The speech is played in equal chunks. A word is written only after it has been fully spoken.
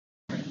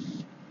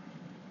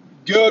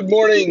Good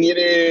morning. It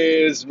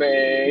is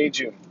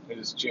June. It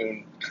is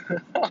June.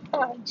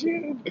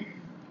 June.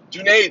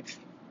 June 8th.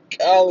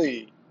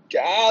 Golly.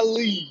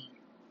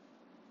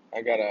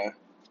 I gotta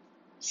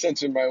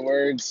censor my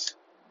words.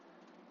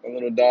 My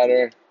little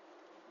daughter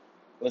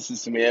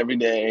listens to me every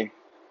day.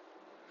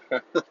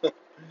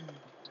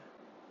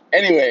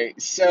 Anyway,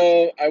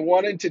 so I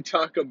wanted to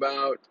talk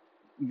about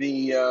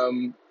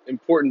the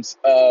importance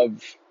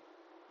of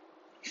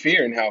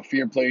fear and how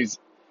fear plays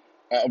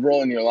a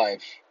role in your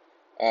life.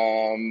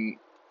 Um,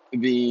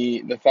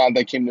 the thought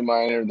that came to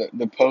mind, or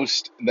the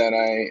post that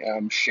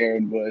I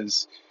shared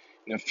was,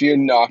 fear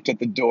knocked at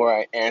the door.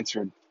 I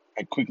answered.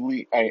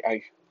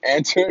 I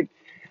answered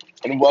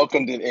and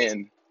welcomed it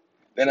in.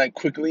 Then I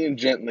quickly and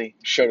gently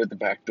showed it the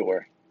back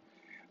door.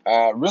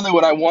 Really,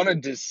 what I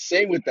wanted to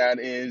say with that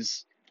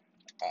is,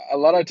 a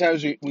lot of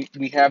times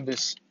we have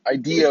this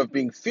idea of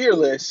being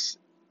fearless,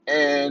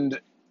 and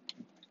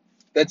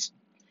that's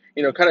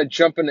kind of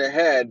jumping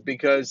ahead,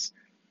 because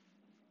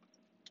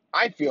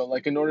I feel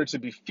like in order to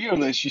be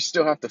fearless, you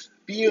still have to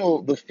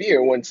feel the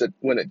fear when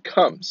it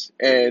comes,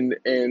 and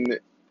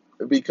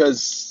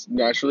because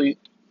naturally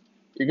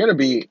you're gonna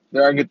be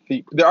there are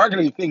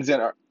gonna be things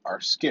that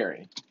are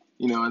scary,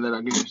 and that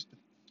are gonna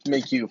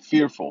make you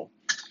fearful.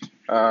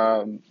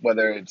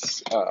 Whether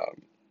it's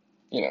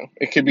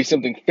it could be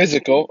something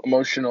physical,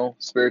 emotional,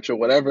 spiritual,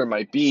 whatever it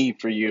might be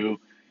for you,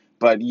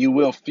 but you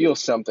will feel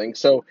something.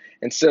 So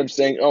instead of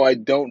saying, "Oh, I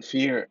don't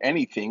fear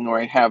anything," or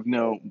 "I have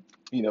no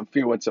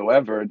fear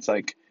whatsoever," it's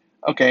like,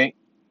 okay,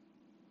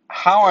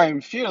 how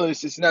I'm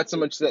fearless is not so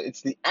much that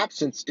it's the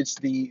absence, it's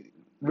the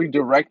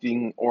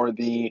redirecting, or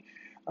the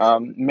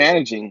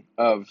managing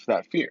of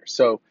that fear.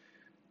 So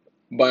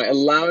by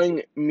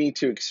allowing me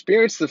to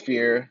experience the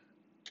fear,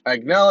 I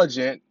acknowledge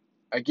it,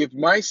 I give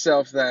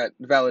myself that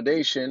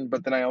validation,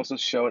 but then I also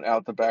show it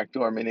out the back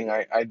door, meaning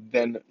I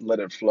then let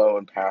it flow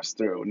and pass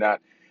through.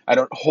 Not I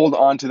don't hold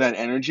on to that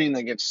energy and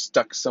then get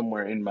stuck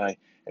somewhere in my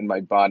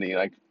body,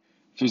 like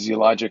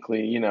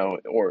physiologically,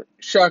 or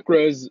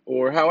chakras,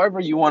 or however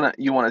you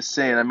wanna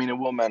say it. I mean, it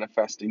will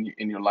manifest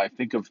in your life.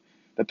 Think of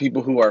the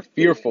people who are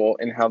fearful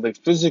and how they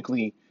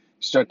physically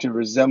start to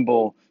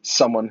resemble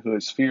someone who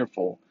is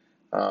fearful.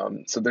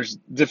 So there's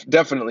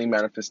definitely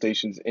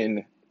manifestations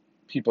in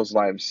people's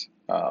lives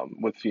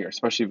with fear,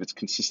 especially if it's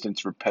consistent,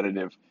 it's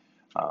repetitive,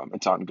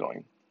 it's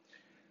ongoing.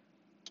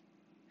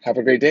 Have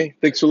a great day.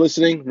 Thanks for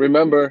listening.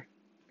 Remember,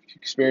 if you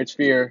experience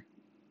fear,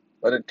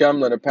 let it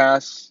come, let it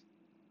pass,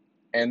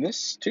 and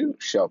this too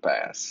shall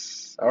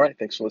pass. All right,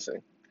 thanks for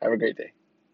listening. Have a great day.